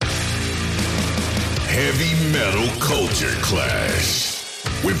Heavy Metal Culture Clash.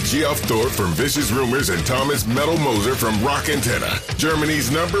 With Geoff Thorpe from Vicious Rumors and Thomas Metal Moser from Rock Antenna,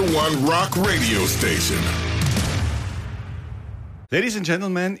 Germany's #1 rock radio station. Ladies and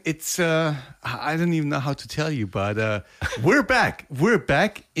gentlemen, it's, I don't even know how to tell you, but we're back. We're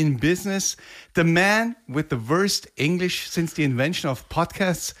back in business. The man with the worst English since the invention of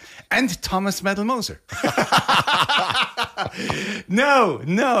podcasts, and Thomas Metal Moser.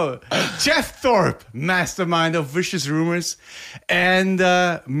 No. Geoff Thorpe, mastermind of Vicious Rumors. And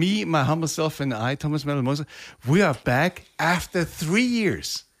me, my humble self, and I, Thomas Metal Moser, we are back after 3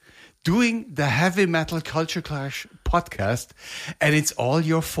 years doing the Heavy Metal Culture Clash podcast, and it's all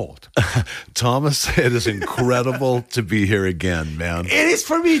your fault. Thomas, it is incredible to be here again, man. It is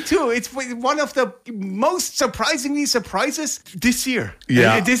for me too. It's one of the most surprises this year.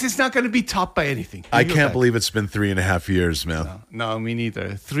 Yeah. And this is not going to be topped by anything. I can't believe it's been 3.5 years, man. No, me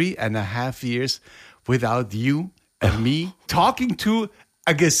neither. 3.5 years without you and me talking to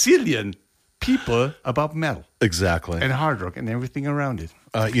a gazillion people about metal. Exactly. And hard rock and everything around it.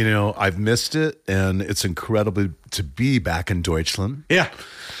 I've missed it, and it's incredible to be back in Deutschland. Yeah.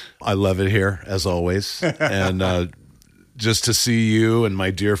 I love it here, as always. And just to see you and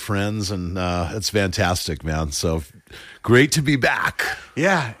my dear friends, and it's fantastic, man. So great to be back.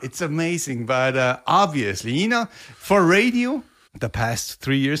 Yeah, it's amazing. But obviously, for radio, the past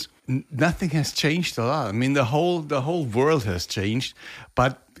 3 years, nothing has changed a lot. I mean, the whole world has changed.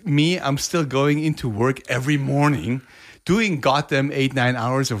 But me, I'm still going into work every morning, doing goddamn 8-9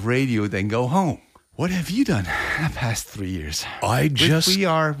 hours of radio, then go home. What have you done the past 3 years? With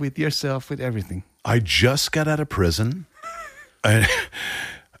VR, with yourself, with everything. I just got out of prison. And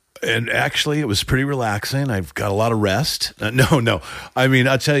actually, it was pretty relaxing. I've got a lot of rest. No. I mean,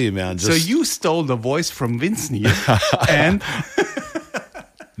 I'll tell you, man. So you stole the voice from Vince Neil. And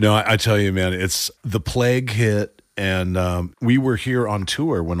No, I tell you, man, it's the plague hit, and we were here on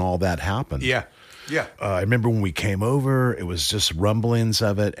tour when all that happened. Yeah. I remember when we came over, it was just rumblings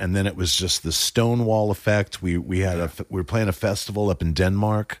of it, and then it was just the Stonewall effect. We were playing a festival up in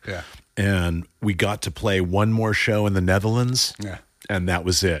Denmark, and we got to play one more show in the Netherlands, and that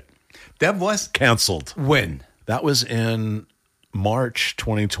was it. That was canceled. When? That was in March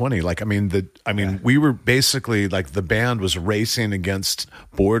 2020. We were basically like the band was racing against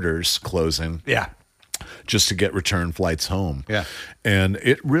borders closing. Yeah. Just to get return flights home. Yeah. And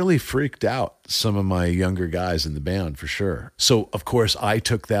it really freaked out some of my younger guys in the band, for sure. So, of course, I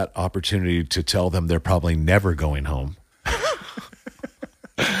took that opportunity to tell them they're probably never going home.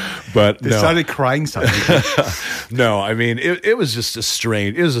 But they started crying something. No, I mean, it was just a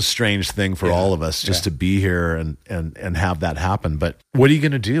strange thing for all of us just to be here and have that happen. But what are you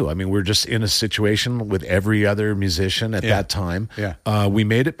going to do? I mean, we're just in a situation with every other musician at that time. Yeah. We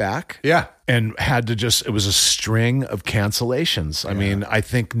made it back. Yeah. And it was a string of cancellations. I mean, I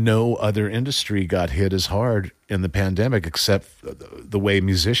think no other industry got hit as hard in the pandemic except the way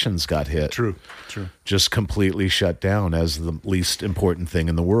musicians got hit. True. Just completely shut down as the least important thing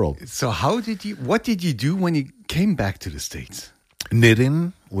in the world. So what did you do when you came back to the States?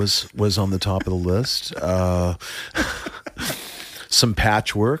 Knitting was on the top of the list. Some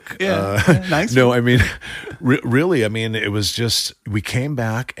patchwork. Nice. No, I mean, really, I mean, it was just, we came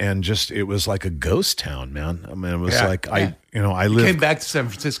back and it was like a ghost town, man. I mean, it was I came back to San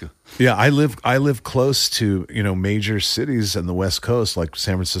Francisco. Yeah, I live close to, major cities on the West Coast, like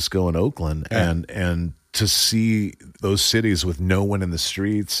San Francisco and Oakland, and to see those cities with no one in the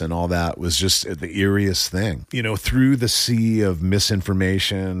streets and all that was just the eeriest thing. Through the sea of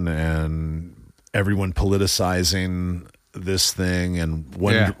misinformation and everyone politicizing this thing and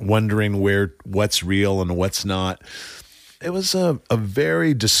wondering what's real and what's not. It was a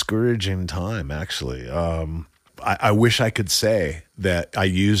very discouraging time, actually. I wish I could say that I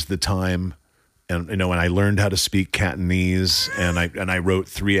used the time and and I learned how to speak Cantonese and I wrote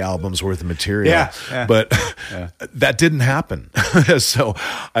 3 albums worth of material. But that didn't happen. So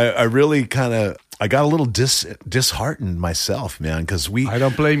I really I got a little disheartened myself, man, because I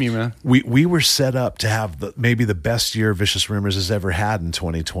don't blame you, man. We were set up to have maybe the best year Vicious Rumors has ever had in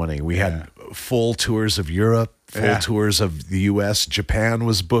 2020. We had full tours of Europe, full tours of the U.S. Japan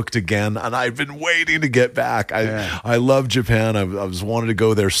was booked again, and I've been waiting to get back. I love Japan. I was wanted to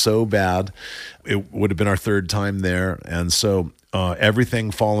go there so bad. It would have been our 3rd time there, and so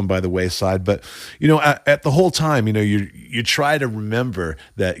everything fallen by the wayside. But at the whole time, you try to remember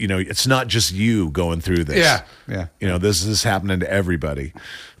that it's not just you going through this. This is happening to everybody.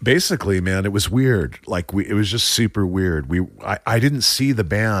 Basically, man, it was weird. It was just super weird. I didn't see the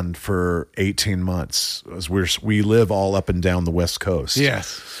band for 18 months. We live all up and down the West Coast.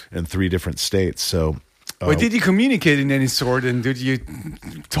 Yes, in 3 different states. So Well, did you communicate in any sort, and did you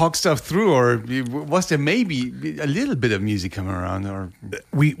talk stuff through, or was there maybe a little bit of music coming around? Or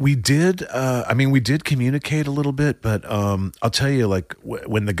we did. I mean, we did communicate a little bit, but I'll tell you, like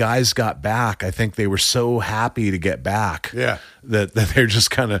when the guys got back, I think they were so happy to get back. Yeah. That they're just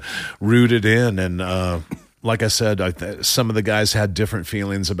kind of rooted in, and like I said, some of the guys had different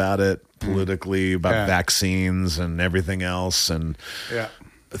feelings about it politically, about vaccines and everything else, and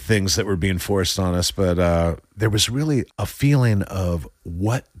things that were being forced on us. But there was really a feeling of,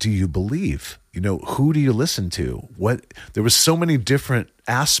 what do you believe? You know, who do you listen to? There was so many different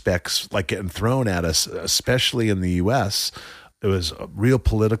aspects like getting thrown at us, especially in the U.S. It was a real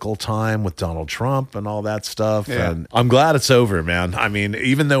political time with Donald Trump and all that stuff. Yeah. And I'm glad it's over, man. I mean,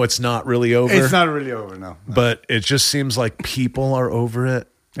 even though it's not really over. It's not really over, no. But it just seems like people are over it.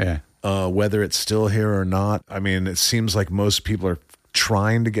 Yeah. Whether it's still here or not. I mean, it seems like most people are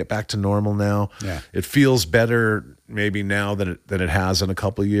trying to get back to normal now. Yeah. It feels better maybe now than it has in a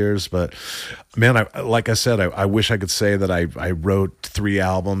couple of years. But man, like I said, I wish I could say that I wrote 3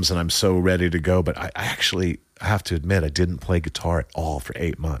 albums and I'm so ready to go. But I actually have to admit, I didn't play guitar at all for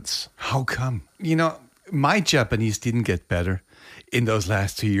 8 months. How come? You know, my Japanese didn't get better in those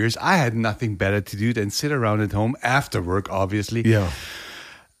last 2 years. I had nothing better to do than sit around at home after work, obviously. Yeah.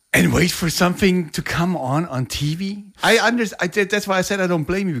 And wait for something to come on TV. I understand. That's why I said I don't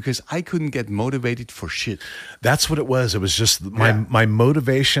blame you, because I couldn't get motivated for shit. That's what it was. It was just my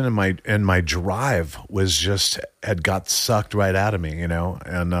motivation and my drive was just had got sucked right out of me, you know.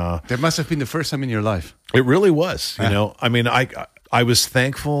 And that must have been the first time in your life. It really was, you know. I mean, I was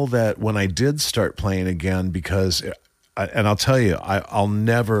thankful that when I did start playing again, because, and I'll tell you, I'll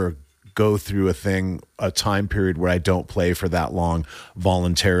never go through a time period where I don't play for that long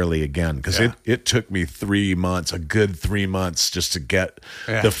voluntarily again, because it took me 3 months, a good 3 months, just to get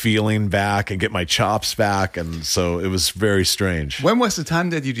the feeling back and get my chops back, and so it was very strange. When was the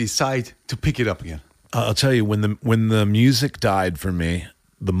time that you decide to pick it up again? I'll tell you, when the music died for me,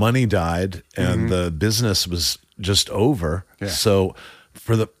 the money died, and the business was just over. Yeah. So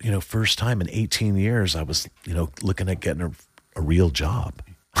for the first time in 18 years, I was looking at getting a real job.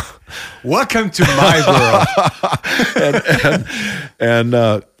 Welcome to my world. and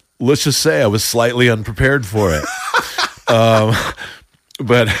let's just say I was slightly unprepared for it.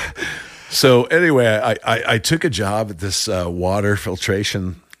 But so anyway, I took a job at this water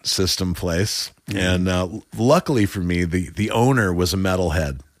filtration system place, and luckily for me, the owner was a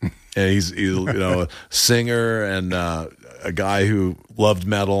metalhead, and he's a singer and a guy who loved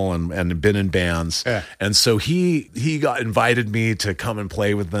metal and had been in bands. Yeah. And so he invited me to come and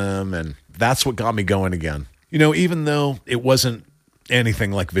play with them, and that's what got me going again. You know, even though it wasn't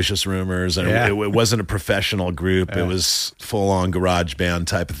anything like Vicious Rumors, and it wasn't a professional group, it was full-on garage band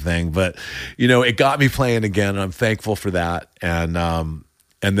type of thing, but it got me playing again, and I'm thankful for that. And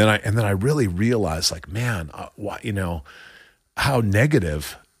then I really realized, like, man, how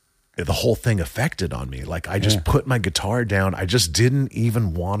negative the whole thing affected on me. Like, I just put my guitar down. I just didn't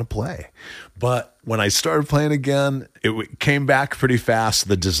even want to play. But when I started playing again, it came back pretty fast,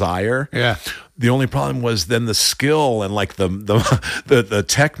 the desire. Yeah. The only problem was then the skill and like the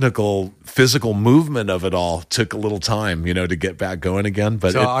technical, physical movement of it all took a little time, to get back going again.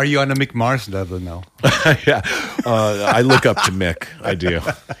 But so are you on a Mick Mars level now? Yeah. I look up to Mick. I do.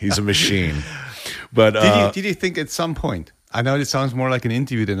 He's a machine. But did you think at some point, I know it sounds more like an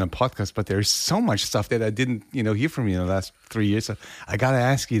interview than a podcast, but there's so much stuff that I didn't, hear from you in the last 3 years. So I got to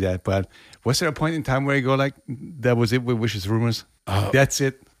ask you that. But was there a point in time where you go like, that was it with Vicious Rumors? That's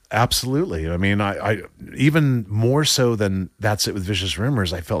it? Absolutely. I mean, I even more so than that's it with Vicious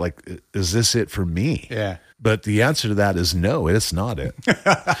Rumors, I felt like, is this it for me? Yeah. But the answer to that is no, it's not it.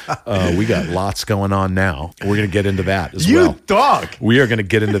 We got lots going on now. We're going to get into that as well. You dog! We are going to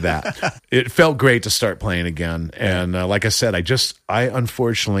get into that. It felt great to start playing again. And like I said, I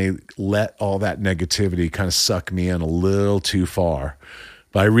unfortunately let all that negativity kind of suck me in a little too far.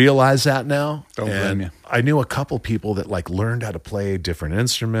 But I realize that now. Don't blame you. I knew a couple people that like learned how to play different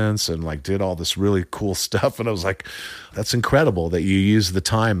instruments and like did all this really cool stuff. And I was like, that's incredible that you use the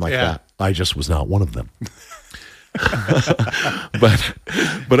time like that. I just was not one of them.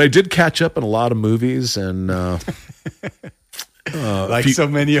 but I did catch up in a lot of movies and like so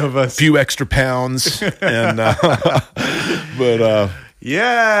many of us. Few extra pounds and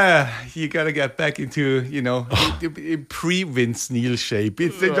yeah, you got to get back into, pre-Vince Neil shape.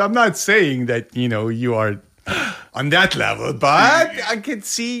 I'm not saying that, you are on that level, but I could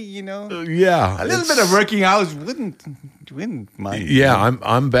see, a little bit of working out wouldn't mind. Yeah,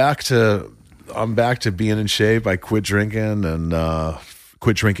 I'm back to being in shape. I quit drinking and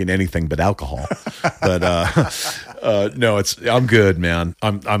quit drinking anything but alcohol. But no, I'm good, man.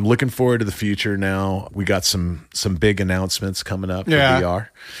 I'm looking forward to the future now. We got some big announcements coming up for VR,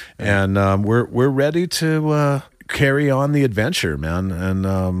 and we're ready to carry on the adventure, man. And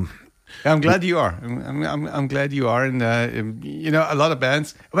I'm glad you are. I'm glad you are. And you know, a lot of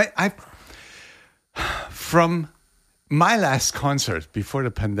bands. From my last concert before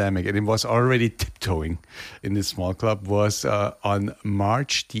the pandemic, and it was already tiptoeing in this small club, was on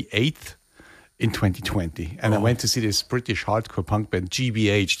March the 8th in 2020. And I went to see this British hardcore punk band,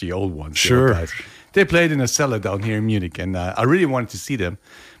 GBH, the old ones. Sure. They played in a cellar down here in Munich, and I really wanted to see them.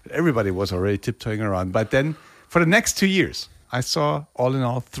 But everybody was already tiptoeing around. But then for the next 2 years, I saw all in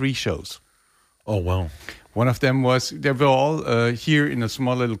all 3 shows. oh wow, One of them they were all here in a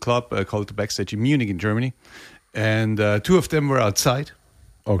small little club called the Backstage in Munich in Germany. And 2 of them were outside.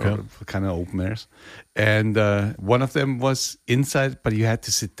 Okay. Kind of open airs. And one of them was inside, but you had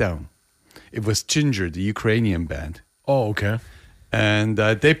to sit down. It was Ginger, the Ukrainian band. oh okay, And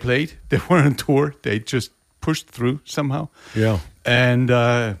they played. They were on tour. They just pushed through somehow. yeah. And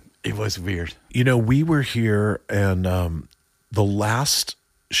it was weird. You know, we were here, and the last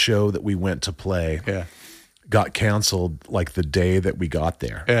show that we went to play got canceled like the day that we got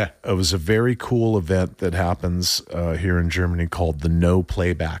there. Yeah. It was a very cool event that happens here in Germany called the No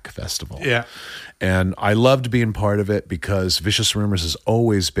Playback Festival. Yeah. And I loved being part of it because Vicious Rumors has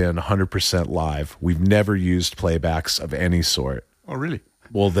always been 100% live. We've never used playbacks of any sort. Oh, really?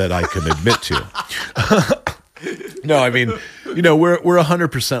 Well, that I can admit to. No, I mean, you know, we're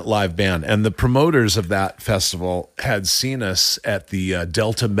 100% live band, and the promoters of that festival had seen us at the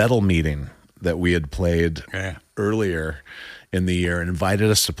Delta Metal meeting that we had played earlier in the year and invited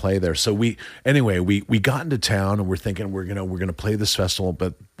us to play there. So we got into town and we're thinking we're gonna play this festival,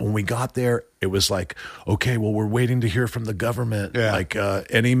 but when we got there, it was like, okay, well, we're waiting to hear from the government. Yeah. Like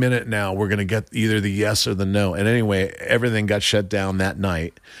any minute now, we're gonna get either the yes or the no. And anyway, everything got shut down that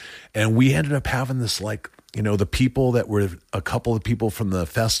night, and we ended up having this, like, you know, the people that were a couple of people from the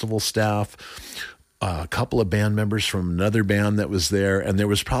festival staff, a couple of band members from another band that was there, and there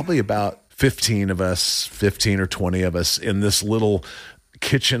was probably about 15 or 20 of us in this little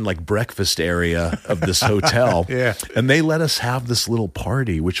kitchen, like breakfast area of this hotel. Yeah. And they let us have this little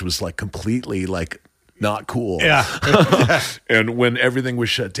party, which was like completely like not cool. Yeah. And when everything was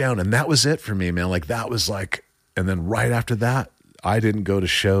shut down, and that was it for me, man. Like that was like, and then right after that, I didn't go to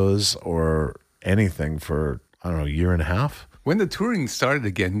shows or anything for, I don't know, a year and a half. When the touring started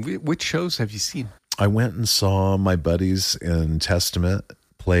again, which shows have you seen? I went and saw my buddies in Testament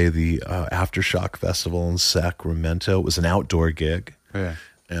play the Aftershock Festival in Sacramento. It was an outdoor gig. Yeah.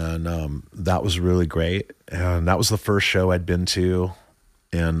 And that was really great. And that was the first show I'd been to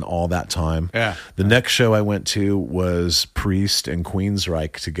in all that time. Yeah. The next show I went to was Priest and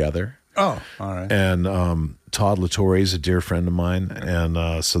Queensryche together. Oh, all right. And Todd Latore is a dear friend of mine,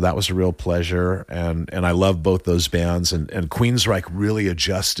 and so that was a real pleasure. And I love both those bands. And Queensryche really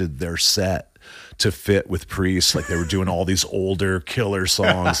adjusted their set to fit with Priest. Like they were doing all these older killer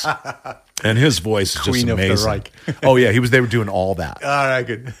songs, and his voice is just Queen of the amazing. Reich. Oh yeah, they were doing all that. All right,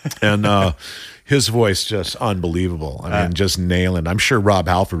 good. And his voice just unbelievable. I mean, just nailing. I'm sure Rob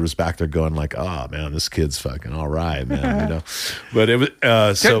Halford was back there going like, "Oh man, this kid's fucking all right, man." You know, but it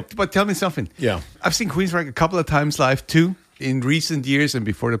was But tell me something. Yeah. I've seen Queensryche a couple of times live too in recent years and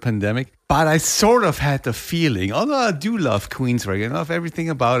before the pandemic. But I sort of had the feeling, although I do love Queensryche, I love everything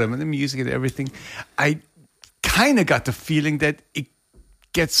about him and the music and everything, I kind of got the feeling that it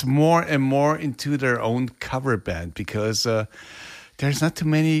gets more and more into their own cover band because there's not too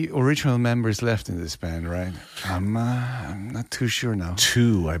many original members left in this band, right? I'm not too sure now.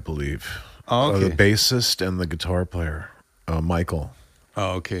 2, I believe. Oh, okay. The bassist and the guitar player, Michael.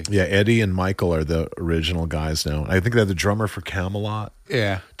 Oh, okay. Yeah, Eddie and Michael are the original guys now. I think they're the drummer for Camelot.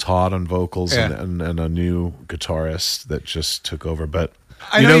 Yeah. Todd on vocals Yeah. and a new guitarist that just took over. But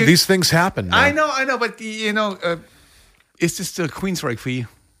I you know know you- these things happen. Man. I know, but you know, is this still Queensryche for you?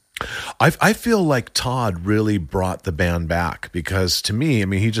 I feel like Todd really brought the band back because to me, I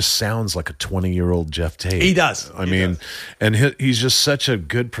mean, he just sounds like a 20-year-old Jeff Tate. He does. I mean, and he's just such a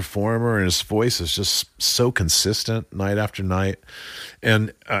good performer, and his voice is just so consistent night after night.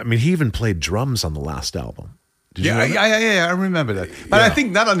 And I mean, he even played drums on the last album. Did you know that? Yeah, I remember that. But I Yeah.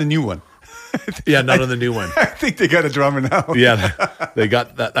 think not on the new one. Yeah, not on the new one. I think they got a drummer now. Yeah, they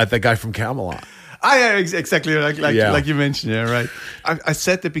got that guy from Camelot. Yeah, exactly Yeah. like you mentioned. Yeah, right. I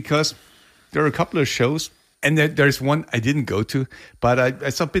said that because there are a couple of shows, and there's one I didn't go to, but I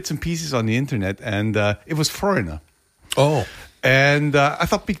saw bits and pieces on the internet, and it was Foreigner. Oh, And I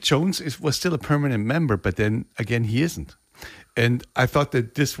thought Mick Jones was still a permanent member, but then again, he isn't. And I thought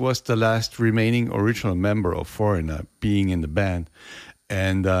that this was the last remaining original member of Foreigner being in the band.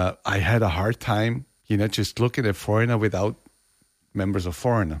 And I had a hard time, just looking at Foreigner without members of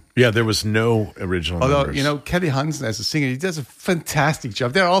Foreigner. Yeah, there was no original members. Although, Kelly Hansen as a singer, he does a fantastic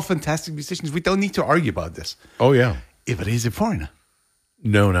job. They're all fantastic musicians. We don't need to argue about this. Oh, yeah. Yeah, but he's a Foreigner.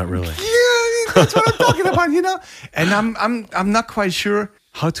 No, not really. Yeah, that's what I'm talking about, And I'm not quite sure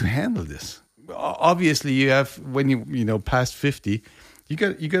how to handle this. Obviously, you have, when you past 50, you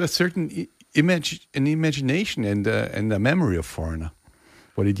got a certain imagination and a memory of Foreigner,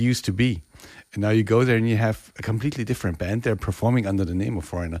 what it used to be. And now you go there and you have a completely different band. They're performing under the name of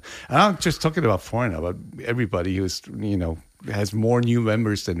Foreigner. And I'm not just talking about Foreigner, but everybody who's, has more new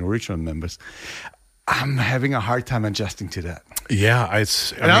members than original members. I'm having a hard time adjusting to that. Yeah,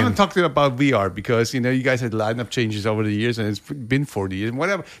 I'm not talking about VR because you guys had lineup changes over the years and it's been 40 years and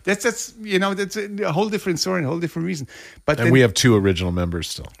whatever. That's a whole different story and a whole different reason. But we have 2 original members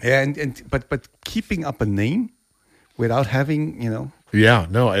still. Yeah, but keeping up a name without having Yeah,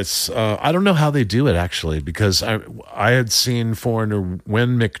 no, it's I don't know how they do it actually, because I had seen Foreigner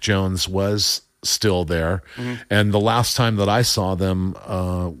when Mick Jones was still there, and the last time that I saw them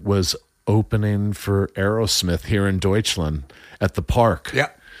was opening for Aerosmith here in Deutschland at the Park. Yeah.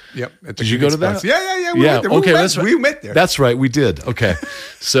 Yep. Did you go to that? Yeah. We met there. That's right. We did. Okay.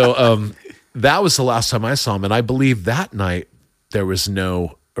 So that was the last time I saw him. And I believe that night there was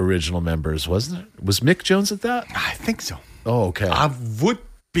no original members, wasn't there? Was Mick Jones at that? I think so. Oh, okay. I would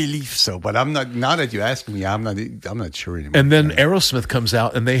believe so, but I'm not. Now that you ask me, I'm not sure anymore. And then Aerosmith comes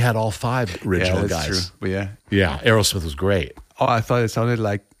out, and they had all 5 original that's guys. True. Yeah. Yeah, Aerosmith was great. Oh, I thought it sounded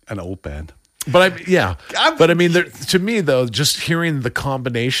like an old band. But I mean, to me though, just hearing the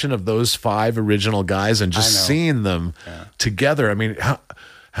combination of those 5 original guys and just seeing them together. I mean,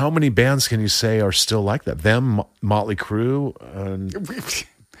 how many bands can you say are still like that? Them, Motley Crue.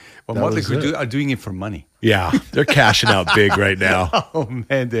 Well, Motley Crue are doing it for money. Yeah, they're cashing out big right now. Oh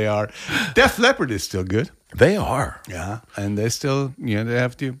man, they are. Def Leppard is still good. They are. Yeah, and they still, they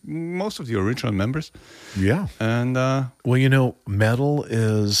have most of the original members. Yeah. And well, metal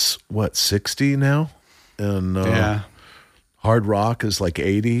is what, 60 now, and hard rock is like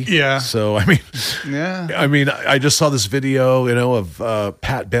 80. Yeah. So I mean, I just saw this video, of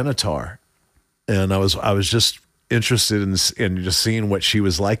Pat Benatar, and I was just interested in just seeing what she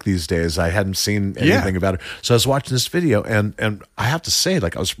was like these days. I hadn't seen anything about her. So I was watching this video and I have to say,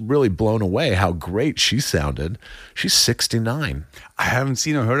 I was really blown away how great she sounded. She's 69. I haven't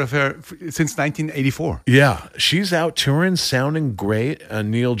seen or heard of her since 1984. Yeah. She's out touring, sounding great.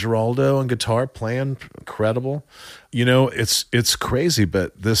 Neil Giraldo on guitar, playing incredible. It's crazy,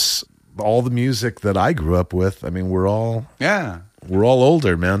 but all the music that I grew up with, I mean, we're all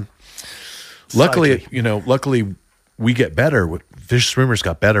older, man. Luckily, we get better. Vicious Rumors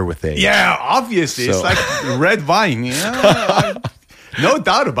got better with age. Yeah, obviously. It's like red wine, no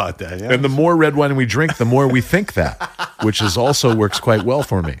doubt about that. Yeah. And the more red wine we drink, the more we think that, which also works quite well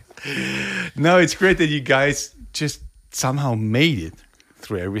for me. No, it's great that you guys just somehow made it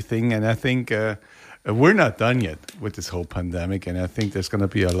through everything. And I think we're not done yet with this whole pandemic. And I think there's going to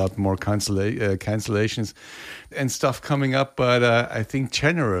be a lot more cancellations and stuff coming up. But I think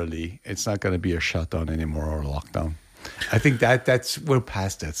generally it's not going to be a shutdown anymore or a lockdown. I think we're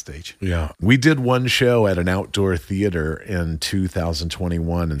past that stage. Yeah. We did one show at an outdoor theater in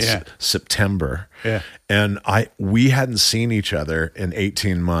 2021 in September. Yeah. And we hadn't seen each other in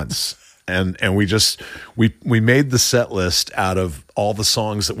 18 months. And we made the set list out of all the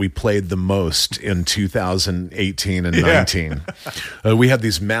songs that we played the most in 2018 and 19. We had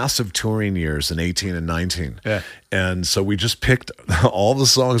these massive touring years in 18 and 19. Yeah. And so we just picked all the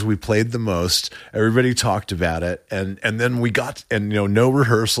songs we played the most. Everybody talked about it. And then we got, no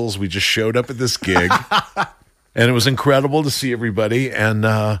rehearsals. We just showed up at this gig. And it was incredible to see everybody.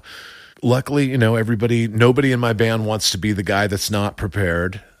 And luckily, nobody in my band wants to be the guy that's not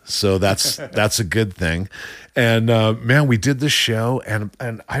prepared. So that's a good thing. And man, we did this show,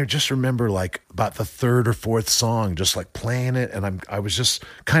 and I just remember about the 3rd or 4th song, just playing it, and I was just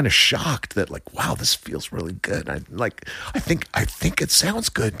kind of shocked that wow, this feels really good. I think it sounds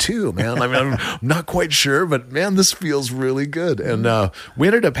good too, man. I mean, I'm not quite sure, but man, this feels really good. And we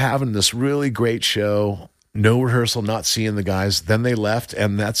ended up having this really great show. No rehearsal, not seeing the guys. Then they left,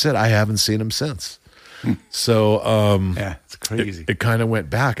 and that's it. I haven't seen them since. So it's crazy. It kind of went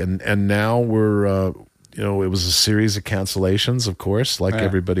back, and now we're it was a series of cancellations, of course, like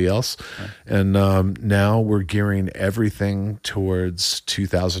everybody else, and now we're gearing everything towards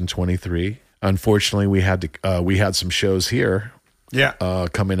 2023. Unfortunately, we had some shows here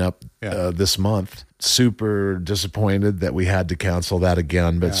coming up this month. Super disappointed that we had to cancel that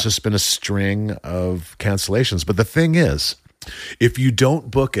again, but it's just been a string of cancellations. But the thing is, if you don't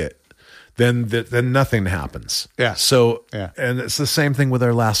book it, then nothing happens. Yeah. So, and it's the same thing with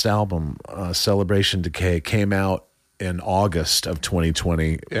our last album, Celebration Decay, came out in August of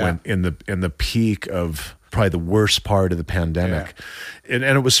 2020, when in the peak of probably the worst part of the pandemic. And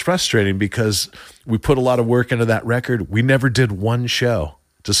it was frustrating because we put a lot of work into that record. We never did one show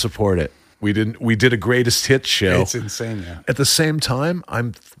to support it. We did a greatest hits show. It's insane, yeah. At the same time,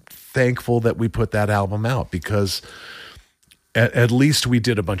 I'm thankful that we put that album out because at least we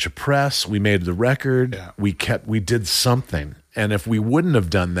did a bunch of press. We made the record. Yeah. We did something. And if we wouldn't have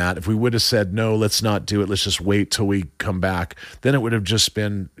done that, if we would have said, no, let's not do it, let's just wait till we come back, then it would have just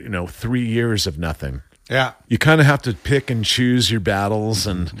been, 3 years of nothing. Yeah. You kind of have to pick and choose your battles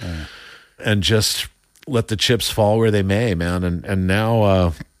and just let the chips fall where they may, man. And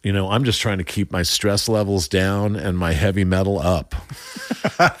now, I'm just trying to keep my stress levels down and my heavy metal up.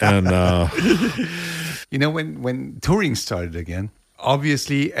 And when touring started again,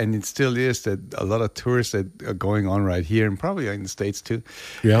 obviously, and it still is, that a lot of tours that are going on right here and probably in the States too,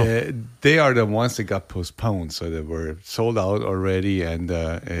 they are the ones that got postponed. So they were sold out already, and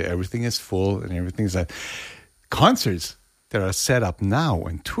everything is full and everything's like concerts that are set up now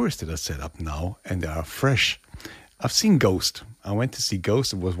and tours that are set up now and they are fresh. I've seen Ghost. I went to see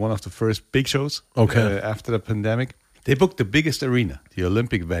Ghost. It was one of the first big shows after the pandemic. They booked the biggest arena, the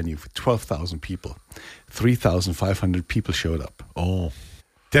Olympic venue, for 12,000 people. 3,500 people showed up. Oh.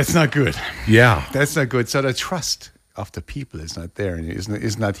 That's not good. Yeah. That's not good. So the trust of the people is not there and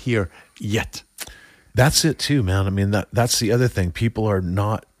is not here yet. That's it too, man. I mean, that's the other thing. People are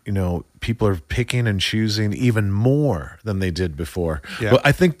not, people are picking and choosing even more than they did before. Yeah. But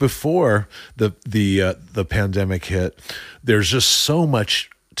I think before the pandemic hit, there's just so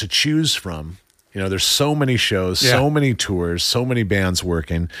much to choose from. There's so many shows, so many tours, so many bands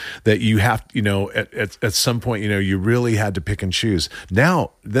working that you have, at some point, you really had to pick and choose.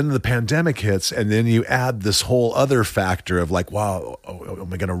 Now, then the pandemic hits, and then you add this whole other factor of like, wow,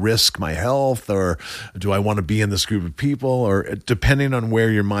 am I going to risk my health, or do I want to be in this group of people, or depending on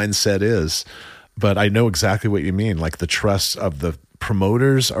where your mindset is. But I know exactly what you mean. Like the trust of the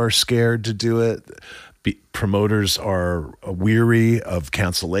promoters are scared to do it. Promoters are weary of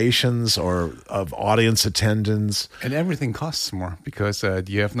cancellations or of audience attendance. And everything costs more because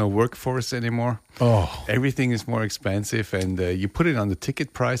you have no workforce anymore. Oh. Everything is more expensive, and you put it on the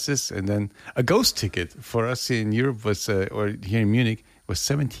ticket prices. And then a Ghost ticket for us in Europe was, or here in Munich, was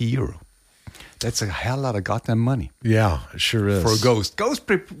 €70. That's a hell lot of goddamn money. Yeah, it sure is. For Ghost. Ghost,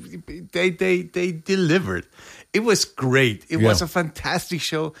 they delivered. It was great. It was a fantastic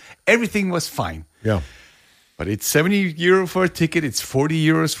show. Everything was fine. Yeah. But it's €70 for a ticket. It's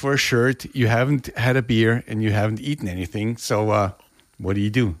 €40 for a shirt. You haven't had a beer and you haven't eaten anything. So what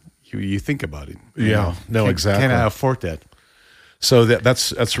do? You think about it. Exactly. Can I afford that? So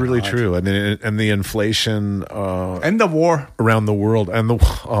that's really true. I mean, and the inflation and the war around the world, and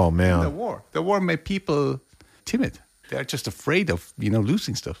the war made people timid. They're just afraid of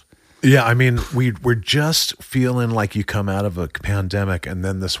losing stuff. Yeah, I mean, we're just feeling like you come out of a pandemic and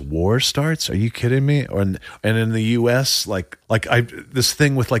then this war starts. Are you kidding me? And in the U.S., this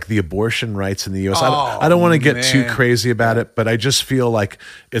thing with like the abortion rights in the U.S. I don't want to get too crazy about it, but I just feel like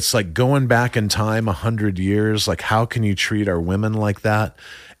it's like going back in time 100 years. Like, how can you treat our women like that?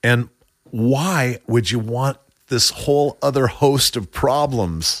 And why would you want this whole other host of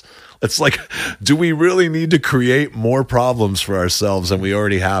problems? It's like, do we really need to create more problems for ourselves than we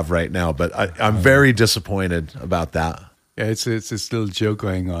already have right now? But I'm very disappointed about that. Yeah, it's this little joke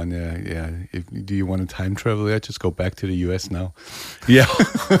going on. Do you want to time travel? Yeah, just go back to the U.S. now. Yeah.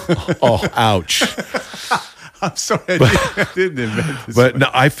 Oh, ouch. I'm sorry, I didn't invent this. But no,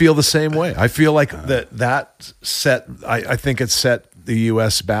 I feel the same way. I feel like that set. I think it set the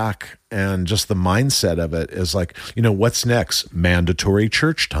U.S. back, and just the mindset of it is like, what's next? Mandatory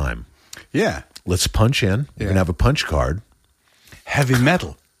church time. Yeah. Let's punch in. We're going to have a punch card. Heavy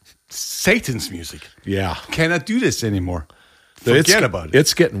metal. Satan's music. Yeah. Cannot do this anymore. Forget about it.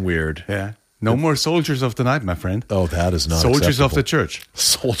 It's getting weird. Yeah. No more soldiers of the night, my friend. Oh, that is not soldiers acceptable. of the church.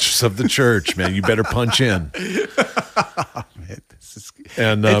 Soldiers of the church, man. You better punch in.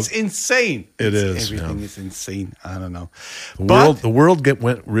 It's insane. Everything is insane. I don't know. The world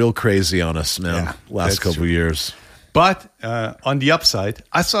went real crazy on us, man. Yeah, last couple of years. But on the upside,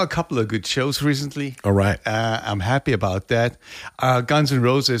 I saw a couple of good shows recently. All right. I'm happy about that. Guns N'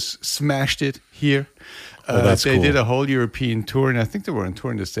 Roses smashed it here. that's they cool. did a whole European tour, and I think they were on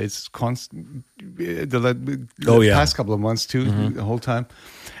tour in the States the past couple of months too, the whole time.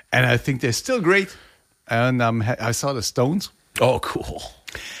 And I think they're still great. And I saw the Stones. Oh, cool.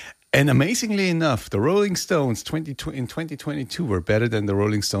 And amazingly enough, the Rolling Stones in 2022 were better than the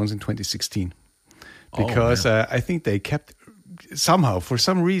Rolling Stones in 2016. Because I think they kept, somehow, for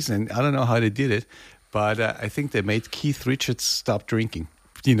some reason, I don't know how they did it, but I think they made Keith Richards stop drinking.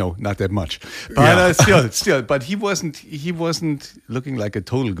 Not that much, but still, but he wasn't looking like a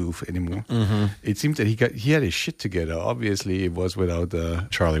total goof anymore. Mm-hmm. It seemed that he had his shit together. Obviously, it was without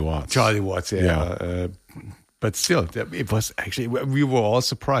Charlie Watts. Yeah. But still, it was actually, we were all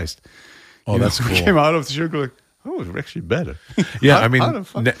surprised. Oh, that's cool. We came out of the show going, oh, it's actually better. Yeah,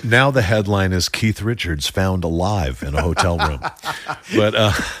 now the headline is Keith Richards found alive in a hotel room. But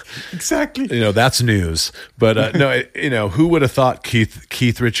exactly, that's news. But no, who would have thought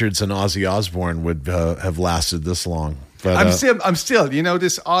Keith Richards and Ozzy Osbourne would have lasted this long? But, I'm still,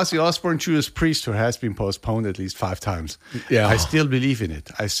 this Ozzy Osbourne Judas Priest tour has been postponed at least 5 times. Yeah. I still believe in it.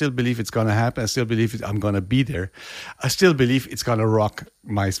 I still believe it's going to happen. I still believe I'm going to be there. I still believe it's going to rock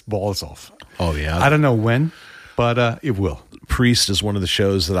my balls off. Oh, yeah. I don't know when, but it will. Priest is one of the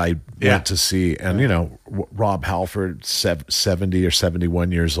shows that I went to see. And, Rob Halford, 70 or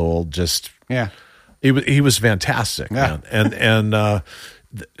 71 years old, just... Yeah. He was fantastic, man. And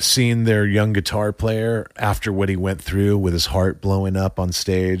seeing their young guitar player after what he went through with his heart blowing up on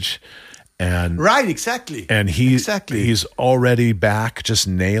stage, and right, exactly, and he's already back, just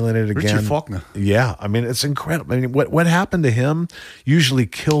nailing it again. Richie Faulkner, yeah, I mean it's incredible. I mean, what happened to him usually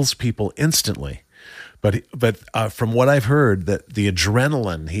kills people instantly, but from what I've heard, that the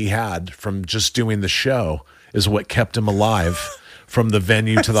adrenaline he had from just doing the show is what kept him alive. From the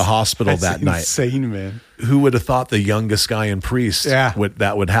venue to the hospital that night. Insane, man. Who would have thought the youngest guy in Priest that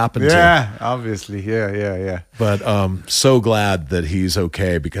would happen to? Yeah, obviously. Yeah. But so glad that he's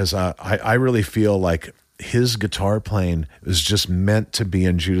okay, because I really feel like his guitar playing is just meant to be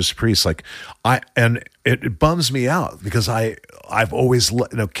in Judas Priest. And it bums me out because I've always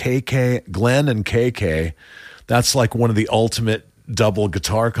KK, Glenn and KK, that's like one of the ultimate double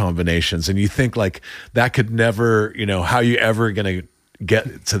guitar combinations, and you think like that could never, how you ever gonna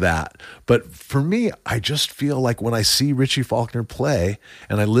get to that. But for me, I just feel like when I see Richie Faulkner play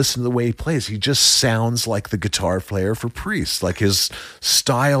and I listen to the way he plays, he just sounds like the guitar player for Priest. Like his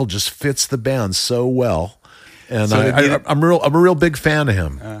style just fits the band so well, and so I'm a real big fan of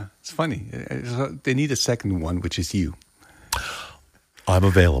him. It's funny, they need a second one, which is you. I'm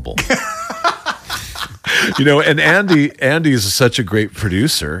available. And Andy is such a great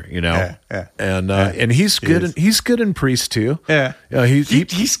producer, and he's good. He's good in Priest too. Yeah, he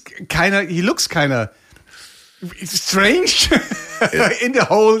looks kind of strange in the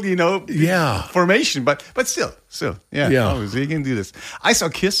whole, formation, but still, obviously he can do this. I saw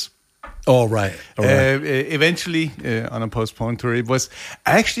Kiss. Oh, right. Eventually, on a postponed tour, it was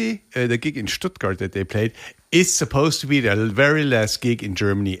actually the gig in Stuttgart that they played is supposed to be the very last gig in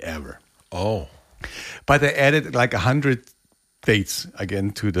Germany ever. Oh. But they added like 100 dates again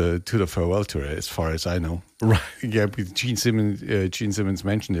to the farewell tour, as far as I know. Right. Yeah, Gene Simmons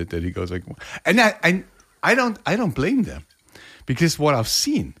mentioned it, that he goes like, and I don't blame them, because what I've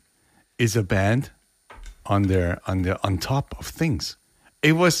seen is a band on top of things.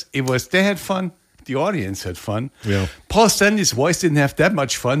 It was they had fun. The audience had fun. Yeah. Paul Stanley's voice didn't have that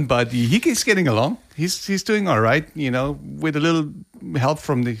much fun, but he's getting along. He's doing all right, with a little help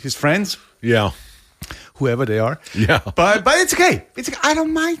from his friends. Yeah. Whoever they are. Yeah. But it's okay. I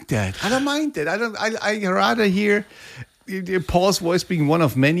don't mind that. I rather hear Paul's voice being one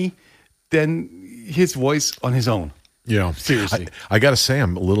of many than his voice on his own. Yeah. Seriously. I got to say,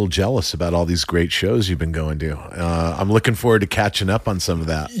 I'm a little jealous about all these great shows you've been going to. I'm looking forward to catching up on some of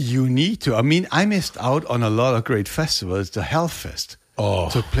that. You need to. I mean, I missed out on a lot of great festivals. The Hellfest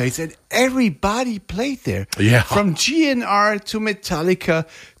took place, and everybody played there. Yeah. From GNR to Metallica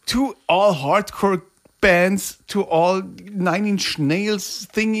to all hardcore bands to all Nine Inch Nails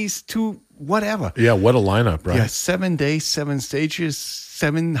thingies to whatever. Yeah, what a lineup, right? Yeah, 7 days, 7 stages,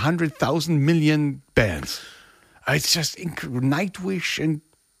 700,000 million bands. It's just Nightwish and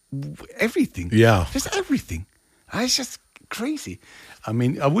everything. Yeah, just everything. It's just crazy. I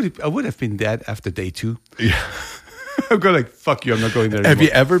mean, I would have been dead after day 2. Yeah. I'm going like, fuck you, I'm not going there anymore. Have you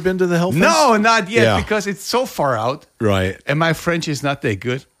ever been to the Hellfest? No, not yet, because it's so far out. Right. And my French is not that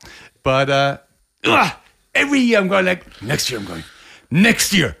good. But every year I'm going like, next year I'm going.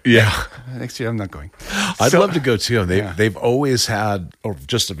 Next year. Yeah. Next year I'm not going. I'd love to go too. They've always had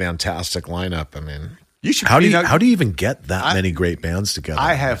just a fantastic lineup. I mean, You should. How do you even get that many great bands together?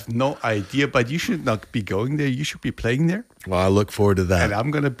 I have no idea, but you should not be going there. You should be playing there. Well, I look forward to that. And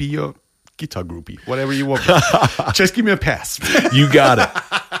I'm gonna be your guitar groupie, whatever you want. Just give me a pass. You got it.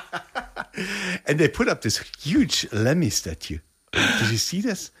 And they put up this huge Lemmy statue. Did you see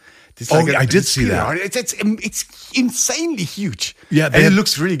this? I did see that. It's insanely huge. Yeah, and it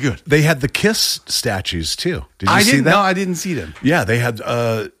looks really good. They had the Kiss statues too. Did you see that? No, I didn't see them. Yeah, they had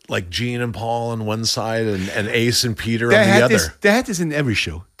like Gene and Paul on one side and Ace and Peter on the other. They had this in every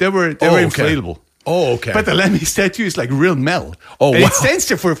show. They were inflatable. Oh, okay. But the Lemmy statue is like real metal. Oh, and wow. it stands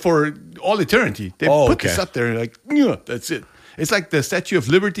there for all eternity. They put this up there like, yeah, that's it. It's like the Statue of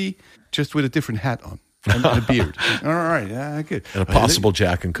Liberty, just with a different hat on and a beard. All right, yeah, good. And a possible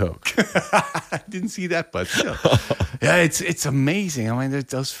Jack and Coke. I didn't see that, but still. Yeah, it's amazing. I mean,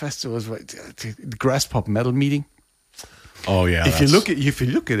 those festivals, the Grass Pop Metal Meeting. Oh yeah. If you look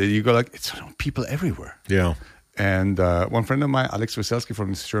at it, you go like, it's people everywhere. Yeah. And one friend of mine, Alex Weselski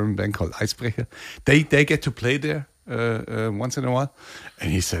from this German band called Eisbrecher, they get to play there once in a while,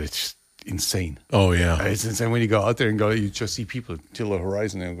 and he said it's just insane. Oh yeah, it's insane when you go out there and you just see people till the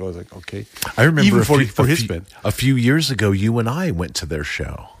horizon and go like, okay. I remember even for his band. A few years ago, you and I went to their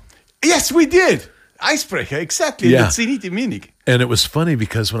show. Yes, we did. Eisbrecher, exactly. Yeah. In Zenit Munich. And it was funny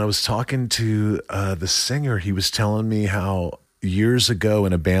because when I was talking to the singer, he was telling me how years ago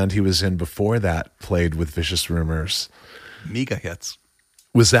in a band he was in before that played with Vicious Rumors. Megahertz.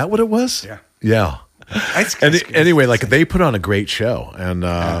 Was that what it was? Yeah. Yeah. Anyway, like they put on a great show, and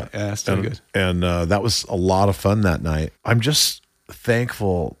still good. And that was a lot of fun that night. I'm just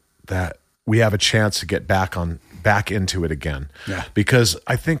thankful that we have a chance to get back into it again. Yeah. Because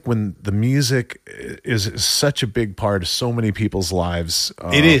I think when the music is such a big part of so many people's lives,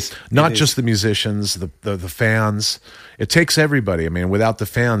 it is not just the musicians, the fans. It takes everybody. I mean, without the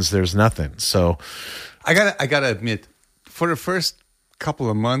fans, there's nothing. So, I gotta admit, for the first couple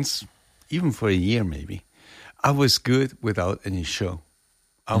of months, even for a year maybe, I was good without any show.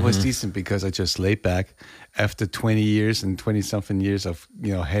 I was decent because I just laid back after 20 years and 20-something years of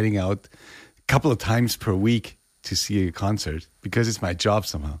heading out a couple of times per week to see a concert because it's my job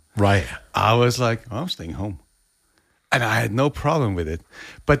somehow. Right. I was like, I'm staying home. And I had no problem with it.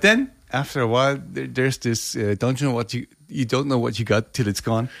 But then after a while, there's this, don't know what you got till it's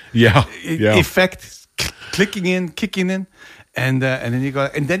gone. Yeah. Effect kicking in. And then you go,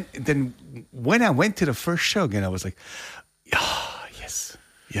 and then when I went to the first show again, I was like, oh,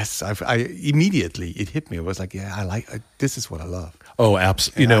 yes. I immediately, it hit me. I was like, yeah, this is what I love. Oh,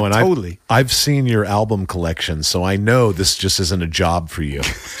 absolutely. Totally. I've seen your album collection, so I know this just isn't a job for you.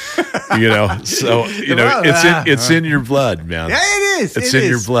 So it's in your blood, man. Yeah, it is. It's in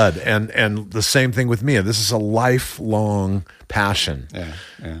your blood, and the same thing with me. This is a lifelong passion. Yeah.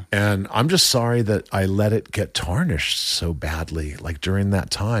 And I'm just sorry that I let it get tarnished so badly, like during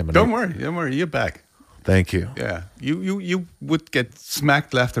that time. And Don't worry, you're back. Thank you. Yeah, you would get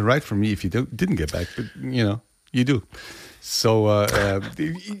smacked left and right from me if you didn't get back, but you do. So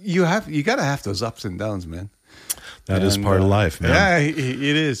you gotta have those ups and downs, man. That is part of life, man. Yeah, it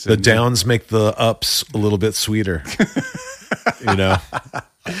is. The downs make the ups a little bit sweeter.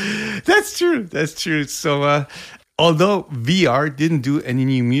 That's true. So although VR didn't do any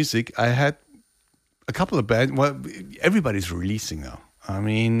new music, I had a couple of bands. Well, everybody's releasing now. I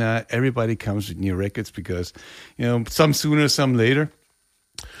mean, everybody comes with new records because, some sooner, some later.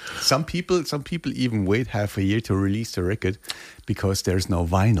 Some people even wait half a year to release the record because there's no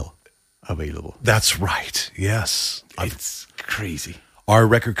vinyl available. That's right. Yes. It's crazy. Our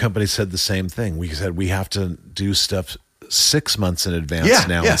record company said the same thing. We said we have to do stuff 6 months in advance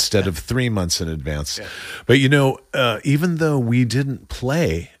instead of 3 months in advance. Yeah. But, even though we didn't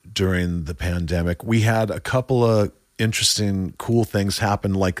play during the pandemic, we had a couple of interesting, cool things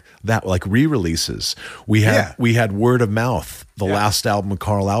happen like re-releases. We had Word of Mouth, the last album of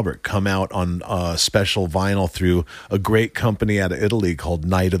Carl Albert, come out on special vinyl through a great company out of Italy called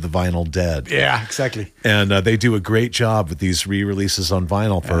Night of the Vinyl Dead. Yeah, exactly. And they do a great job with these re-releases on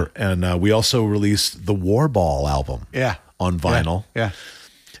vinyl. And we also released the Warball album on vinyl. Yeah.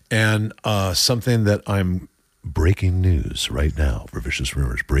 And something that I'm breaking news right now for Vicious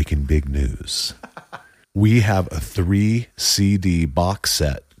Rumors, breaking big news. We have a 3 CD box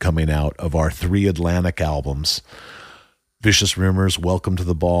set coming out of our 3 Atlantic albums. Vicious Rumors, Welcome to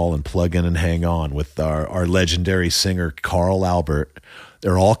the Ball, and Plug In and Hang On with our legendary singer, Carl Albert.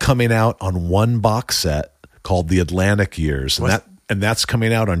 They're all coming out on one box set called The Atlantic Years. And that's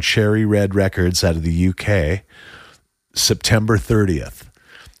coming out on Cherry Red Records out of the UK, September 30th.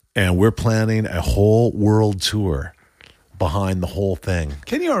 And we're planning a whole world tour behind the whole thing.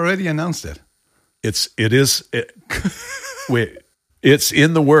 Can you already announce that? It's in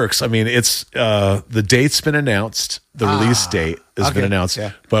the works. I mean, it's the date's been announced. The release date has been announced.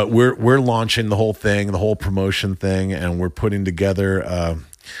 Yeah. But we're launching the whole thing, the whole promotion thing, and we're putting together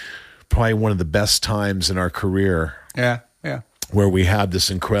probably one of the best times in our career. Yeah. Where we had this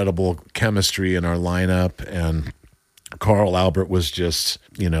incredible chemistry in our lineup, and Carl Albert was just,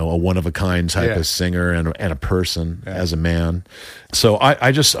 a one-of-a-kind type of singer and a person as a man. So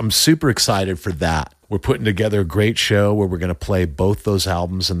I'm super excited for that. We're putting together a great show where we're going to play both those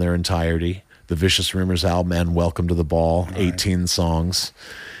albums in their entirety, the Vicious Rumors album and Welcome to the Ball, 18 songs.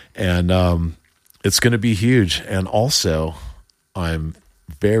 And it's going to be huge. And also, I'm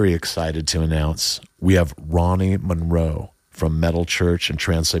very excited to announce we have Ronnie Monroe from Metal Church and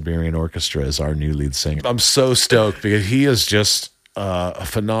Trans-Siberian Orchestra as our new lead singer. I'm so stoked because he is just a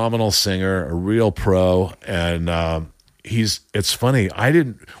phenomenal singer, a real pro, and it's funny.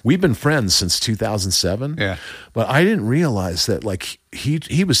 We've been friends since 2007. Yeah. But I didn't realize that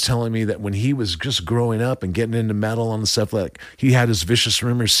he was telling me that when he was just growing up and getting into metal and stuff, he had his Vicious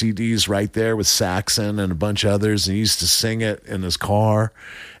Rumors CDs right there with Saxon and a bunch of others, and he used to sing it in his car.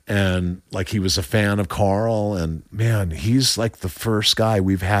 And he was a fan of Carl, and man, he's the first guy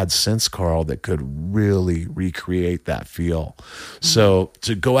we've had since Carl that could really recreate that feel. So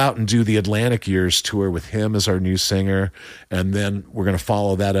to go out and do the Atlantic Years tour with him as our new singer, and then we're going to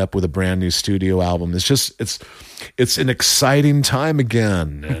follow that up with a brand new studio album. It's an exciting time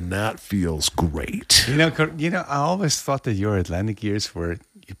again, and that feels great. I always thought that your Atlantic Years were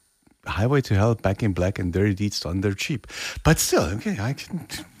Highway to Hell, Back in Black, and Dirty Deeds Done Dirt Cheap. But still, okay, I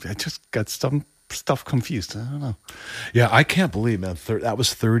just got some stuff confused. I don't know. Yeah, I can't believe, man, that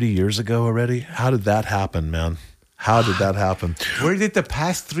was 30 years ago already. How did that happen, man? How did that happen? Where did the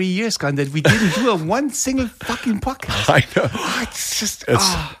past 3 years gone that we didn't do one single fucking podcast? I know. It's just...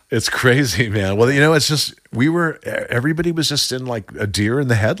 It's crazy, man. Well, it's just, everybody was just in a deer in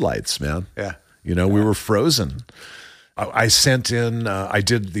the headlights, man. Yeah. We were frozen. I sent in, I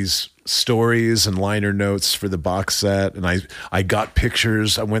did these stories and liner notes for the box set, and I got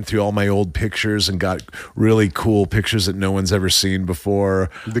pictures. I went through all my old pictures and got really cool pictures that no one's ever seen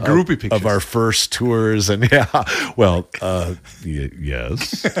before. The groupie pictures. Of our first tours, and yes.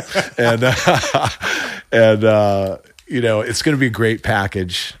 and it's going to be a great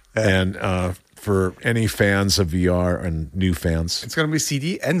package, and for any fans of VR and new fans. It's going to be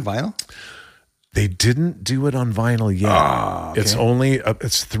CD and vinyl? They didn't do it on vinyl yet. Okay. It's only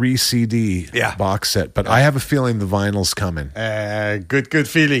it's 3 CD box set, but I have a feeling the vinyl's coming. Good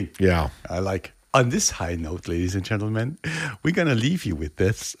feeling. Yeah, I like. On this high note, ladies and gentlemen, we're gonna leave you with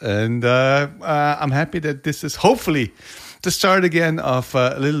this, and I'm happy that this is hopefully the start again of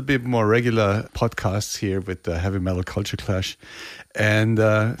a little bit more regular podcasts here with the Heavy Metal Culture Clash, and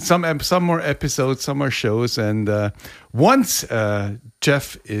some more episodes, some more shows, and once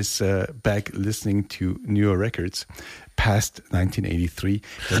Jeff is back listening to newer records past 1983,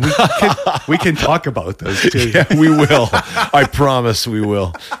 then we can talk about those too. Yeah, we will. I promise we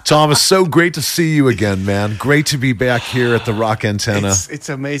will. Thomas, so great to see you again, man. Great to be back here at the Rock Antenna. It's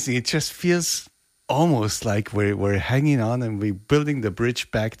amazing. It just feels almost like we're hanging on and we're building the bridge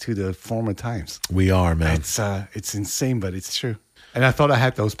back to the former times. We are, man. It's insane, but it's true. And I thought I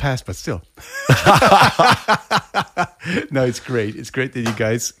had those passed, but still. No, it's great. It's great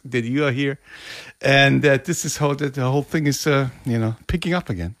that you are here, and that this is how that the whole thing is, picking up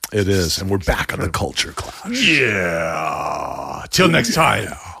again. It is, and we're back on the Culture Clash. Yeah. Till next time.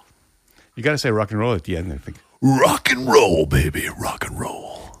 Yeah. You got to say rock and roll at the end, I think. Rock and roll, baby. Rock and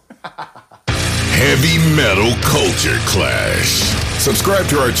roll. Heavy Metal Culture Clash. Subscribe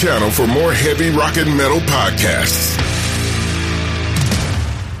to our channel for more heavy rock and metal podcasts.